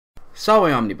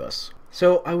Salve Omnibus.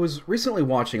 So, I was recently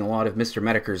watching a lot of Mr.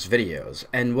 Metokur's videos,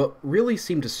 and what really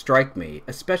seemed to strike me,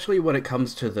 especially when it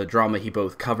comes to the drama he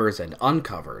both covers and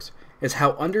uncovers, is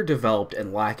how underdeveloped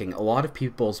and lacking a lot of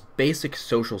people's basic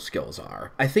social skills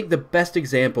are. I think the best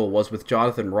example was with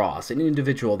Jonathan Ross, an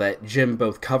individual that Jim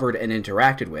both covered and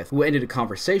interacted with, who ended a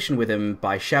conversation with him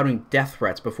by shouting death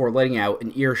threats before letting out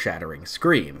an ear-shattering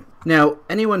scream. Now,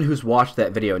 anyone who's watched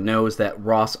that video knows that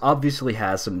Ross obviously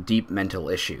has some deep mental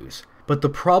issues. But the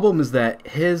problem is that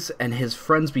his and his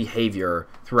friends' behavior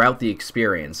throughout the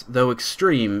experience, though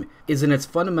extreme, is in its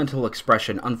fundamental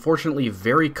expression unfortunately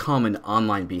very common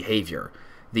online behavior.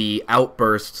 The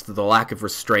outbursts, the lack of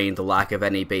restraint, the lack of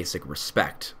any basic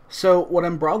respect. So what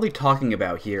I'm broadly talking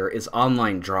about here is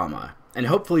online drama, and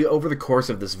hopefully over the course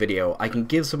of this video I can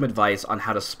give some advice on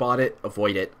how to spot it,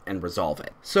 avoid it, and resolve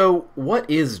it. So what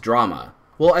is drama?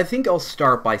 Well, I think I'll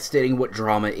start by stating what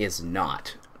drama is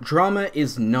not. Drama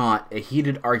is not a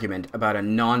heated argument about a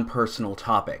non-personal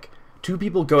topic. Two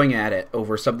people going at it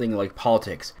over something like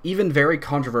politics, even very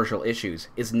controversial issues,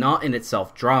 is not in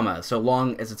itself drama so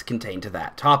long as it's contained to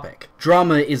that topic.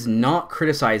 Drama is not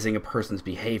criticizing a person's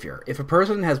behavior. If a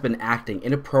person has been acting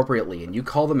inappropriately and you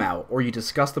call them out, or you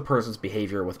discuss the person's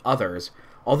behavior with others,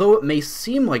 although it may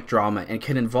seem like drama and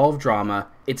can involve drama,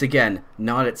 it's again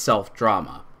not itself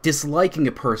drama. Disliking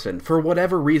a person, for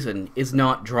whatever reason, is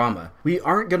not drama. We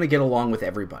aren't going to get along with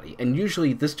everybody, and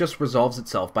usually this just resolves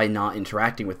itself by not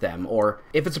interacting with them, or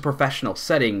if it's a professional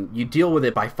setting, you deal with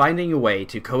it by finding a way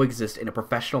to coexist in a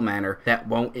professional manner that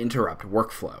won't interrupt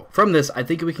workflow. From this, I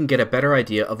think we can get a better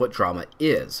idea of what drama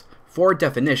is. For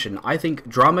definition, I think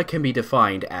drama can be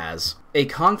defined as a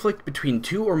conflict between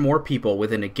two or more people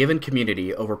within a given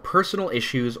community over personal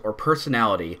issues or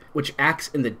personality which acts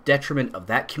in the detriment of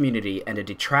that community and a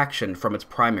detraction from its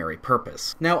primary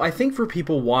purpose. Now, I think for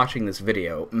people watching this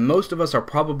video, most of us are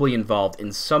probably involved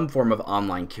in some form of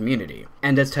online community.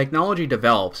 And as technology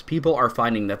develops, people are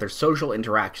finding that their social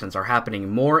interactions are happening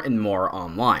more and more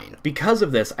online. Because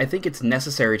of this, I think it's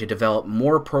necessary to develop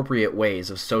more appropriate ways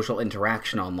of social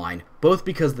interaction online, both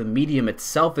because the medium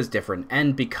itself is different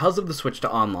and because of the switch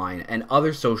to online and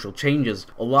other social changes,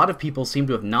 a lot of people seem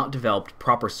to have not developed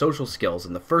proper social skills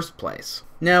in the first place.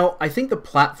 Now, I think the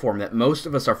platform that most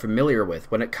of us are familiar with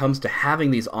when it comes to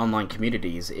having these online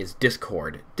communities is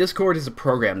Discord. Discord is a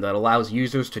program that allows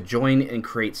users to join and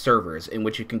create servers in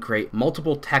which you can create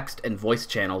multiple text and voice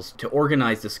channels to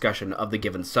organize discussion of the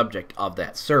given subject of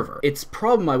that server. Its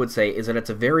problem, I would say, is that it's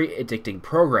a very addicting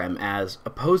program as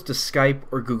opposed to Skype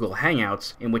or Google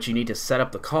Hangouts in which you need to set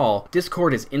up the call.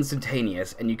 Discord is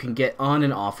instantaneous and you can get on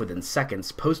and off within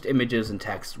seconds, post images and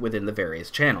text within the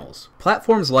various channels.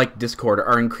 Platforms like Discord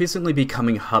are increasingly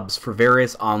becoming hubs for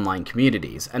various online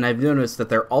communities, and I've noticed that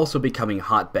they're also becoming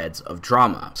hotbeds of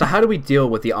drama. So how do we deal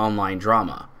with the online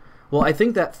drama? Well, I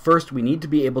think that first we need to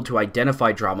be able to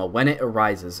identify drama when it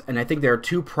arises, and I think there are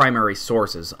two primary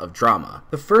sources of drama.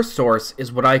 The first source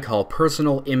is what I call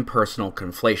personal-impersonal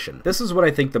conflation. This is what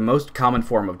I think the most common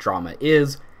form of drama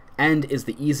is, and is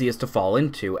the easiest to fall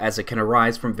into as it can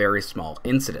arise from very small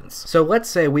incidents. So let's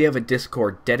say we have a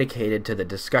Discord dedicated to the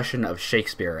discussion of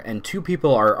Shakespeare, and two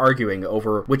people are arguing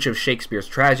over which of Shakespeare's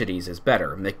tragedies is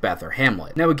better, Macbeth or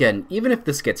Hamlet. Now again, even if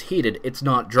this gets heated, it's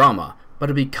not drama. But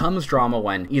it becomes drama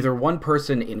when either one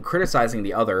person in criticizing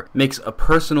the other makes a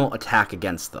personal attack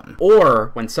against them, or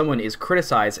when someone is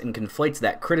criticized and conflates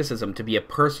that criticism to be a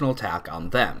personal attack on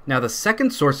them. Now, the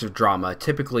second source of drama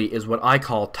typically is what I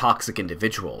call toxic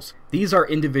individuals. These are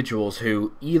individuals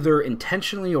who either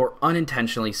intentionally or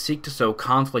unintentionally seek to sow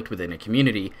conflict within a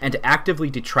community and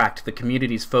actively detract the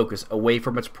community's focus away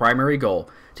from its primary goal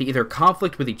to either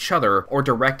conflict with each other or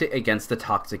direct it against the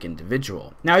toxic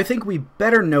individual. Now, I think we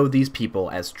better know these people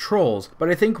as trolls, but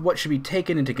I think what should be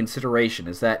taken into consideration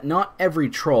is that not every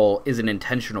troll is an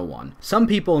intentional one. Some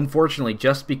people, unfortunately,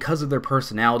 just because of their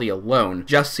personality alone,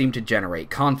 just seem to generate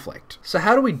conflict. So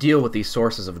how do we deal with these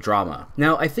sources of drama?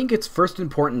 Now, I think it's first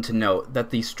important to note that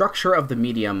the structure of the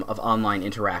medium of online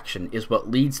interaction is what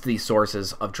leads to these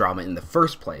sources of drama in the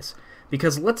first place.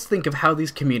 Because let's think of how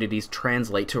these communities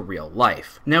translate to real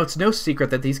life. Now, it's no secret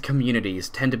that these communities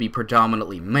tend to be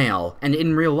predominantly male, and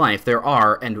in real life there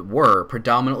are, and were,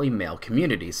 predominantly male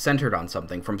communities centered on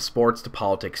something from sports to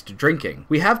politics to drinking.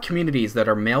 We have communities that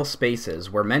are male spaces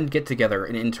where men get together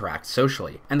and interact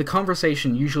socially, and the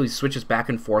conversation usually switches back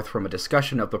and forth from a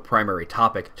discussion of the primary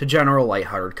topic to general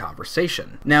lighthearted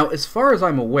conversation. Now, as far as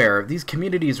I'm aware, these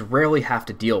communities rarely have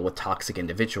to deal with toxic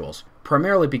individuals,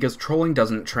 primarily because trolling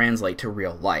doesn't translate to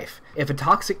real life. If a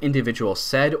toxic individual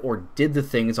said or did the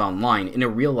things online in a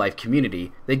real-life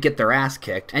community, they'd get their ass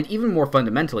kicked, and even more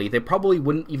fundamentally, they probably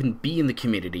wouldn't even be in the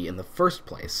community in the first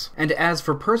place. And as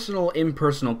for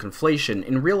personal-impersonal conflation,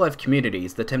 in real-life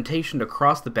communities, the temptation to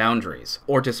cross the boundaries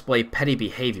or display petty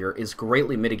behavior is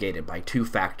greatly mitigated by two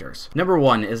factors. Number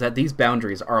one is that these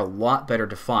boundaries are a lot better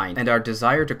defined, and our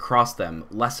desire to cross them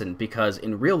lessened because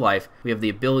in real life, we have the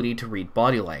ability to read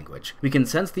body language. We can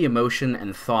sense the emotion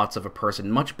and thoughts of a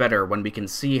person much better when we can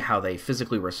see how they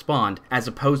physically respond, as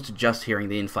opposed to just hearing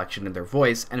the inflection in their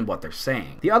voice and what they're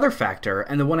saying. The other factor,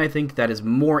 and the one I think that is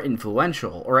more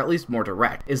influential, or at least more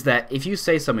direct, is that if you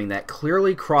say something that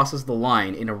clearly crosses the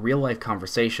line in a real-life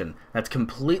conversation that's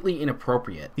completely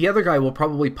inappropriate, the other guy will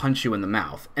probably punch you in the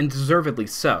mouth, and deservedly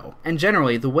so. And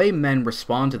generally, the way men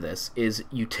respond to this is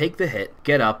you take the hit,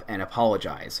 get up, and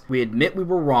apologize. We admit we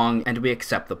were wrong, and we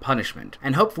accept the punishment.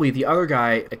 And hopefully the other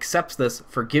guy accepts this,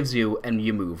 forgives you, and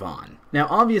you move on. Now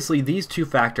obviously these two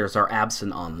factors are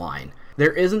absent online.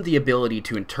 There isn't the ability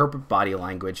to interpret body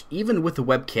language. Even with the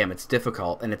webcam it's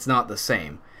difficult, and it's not the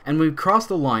same. And when we cross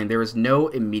the line, there is no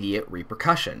immediate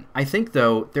repercussion. I think,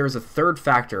 though, there is a third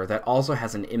factor that also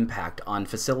has an impact on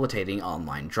facilitating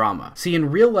online drama. See,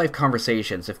 in real-life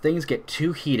conversations, if things get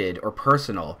too heated or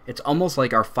personal, it's almost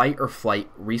like our fight-or-flight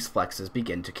reflexes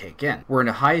begin to kick in. We're in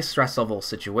a high stress level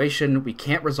situation, we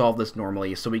can't resolve this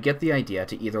normally, so we get the idea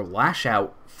to either lash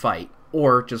out, fight,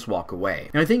 or just walk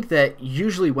away. Now I think that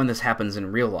usually when this happens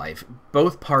in real life,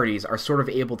 both parties are sort of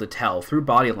able to tell through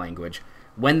body language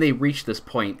when they reach this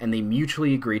point and they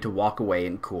mutually agree to walk away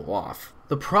and cool off.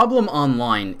 The problem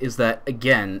online is that,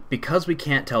 again, because we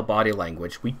can't tell body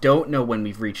language, we don't know when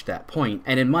we've reached that point,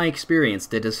 and in my experience,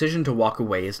 the decision to walk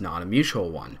away is not a mutual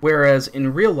one. Whereas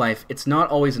in real life, it's not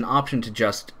always an option to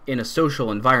just, in a social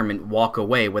environment, walk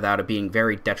away without it being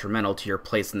very detrimental to your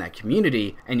place in that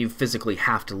community, and you physically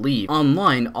have to leave.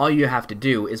 Online, all you have to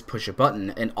do is push a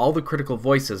button, and all the critical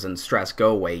voices and stress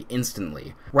go away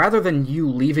instantly. Rather than you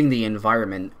leaving the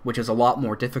environment, which is a lot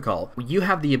more difficult, you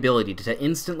have the ability to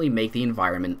instantly make the environment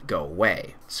go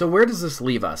away. So where does this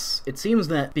leave us? It seems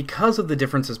that because of the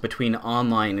differences between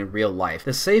online and real life,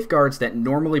 the safeguards that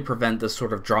normally prevent this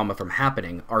sort of drama from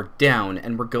happening are down,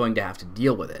 and we're going to have to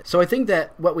deal with it. So I think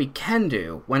that what we can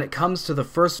do when it comes to the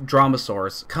first drama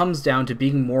source comes down to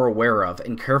being more aware of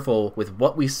and careful with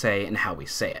what we say and how we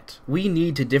say it. We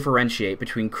need to differentiate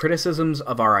between criticisms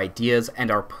of our ideas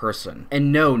and our person,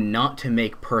 and know not to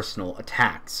make personal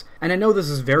attacks. And I know this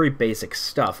is very basic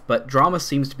stuff, but drama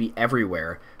seems to be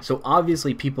everywhere, so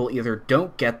obviously people either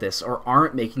don't get this or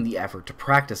aren't making the effort to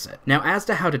practice it. Now, as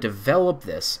to how to develop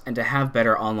this and to have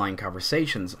better online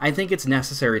conversations, I think it's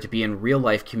necessary to be in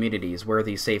real-life communities where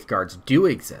these safeguards do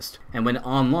exist, and when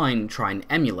online, try and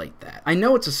emulate that. I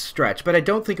know it's a stretch, but I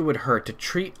don't think it would hurt to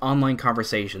treat online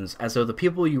conversations as though the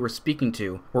people you were speaking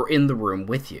to were in the room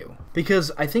with you.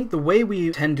 Because I think the way we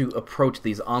tend to approach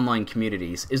these online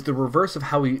communities is the reverse of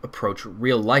how we approach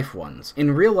real-life ones.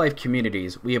 In real-life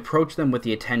communities, we approach them with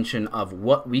the attention of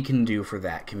what we can do for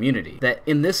that community. That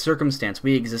in this circumstance,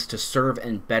 we exist to serve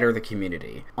and better the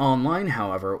community. Online,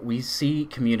 however, we see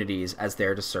communities as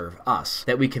there to serve us.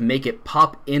 That we can make it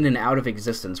pop in and out of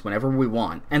existence whenever we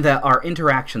want, and that our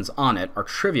interactions on it are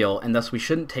trivial, and thus we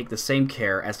shouldn't take the same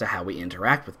care as to how we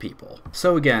interact with people.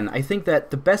 So again, I think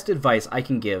that the best advice I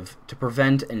can give to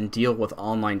prevent and deal with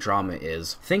online drama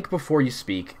is think before you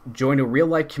speak, join a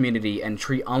real-life community, and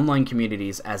treat online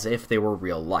communities as if they were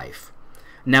real life.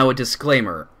 Now a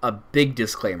disclaimer, a big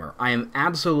disclaimer, I am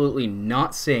absolutely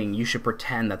not saying you should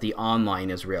pretend that the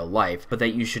online is real life, but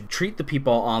that you should treat the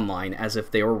people online as if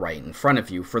they were right in front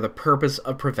of you for the purpose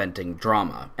of preventing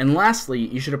drama. And lastly,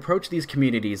 you should approach these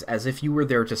communities as if you were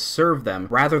there to serve them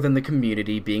rather than the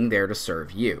community being there to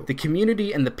serve you. The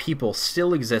community and the people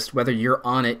still exist whether you're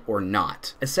on it or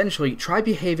not. Essentially, try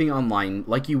behaving online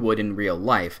like you would in real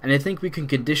life, and I think we can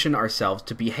condition ourselves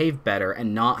to behave better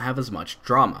and not have as much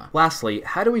drama. Lastly,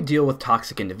 how do we deal with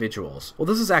toxic individuals? Well,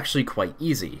 this is actually quite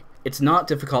easy. It's not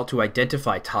difficult to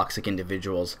identify toxic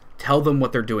individuals, tell them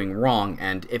what they're doing wrong,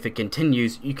 and if it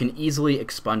continues, you can easily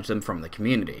expunge them from the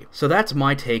community. So that's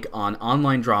my take on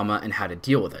online drama and how to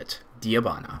deal with it.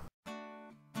 Diabana.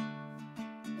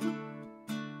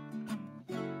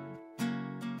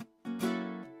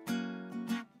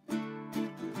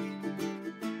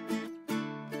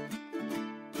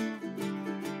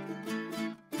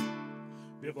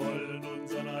 Wir wollen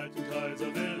unseren alten Kaiser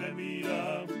Wilhelm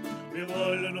wieder. Wir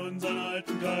wollen unseren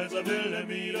alten Kaiser Wilhelm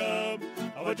wieder.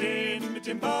 Aber den mit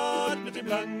dem Bart, mit dem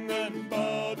langen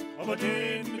Bart. Aber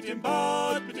den mit dem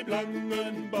Bart, mit dem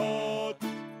langen Bart.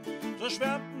 So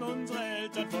schwärmten unsere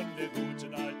Eltern von der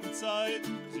guten alten Zeit.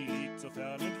 Sie liegt so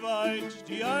fern und weit,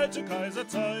 die alte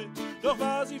Kaiserzeit. Doch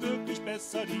war sie wirklich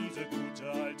besser, diese gute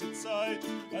alte Zeit,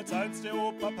 als einst der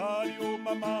Opa, die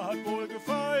Oma hat wohl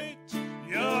gefeit.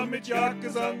 Ja, mit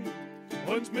Jagdgesang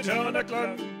und mit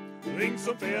Hörnerklang, rings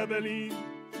um Fair Berlin,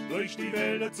 durch die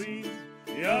Wälder ziehen.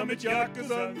 Ja, mit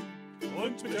Jagdgesang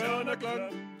und mit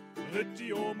Hörnerklang, ritt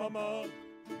die Oma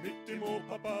mit dem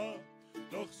Opa.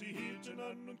 Doch sie hielten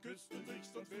an und küssten sich,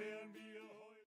 sonst wären wir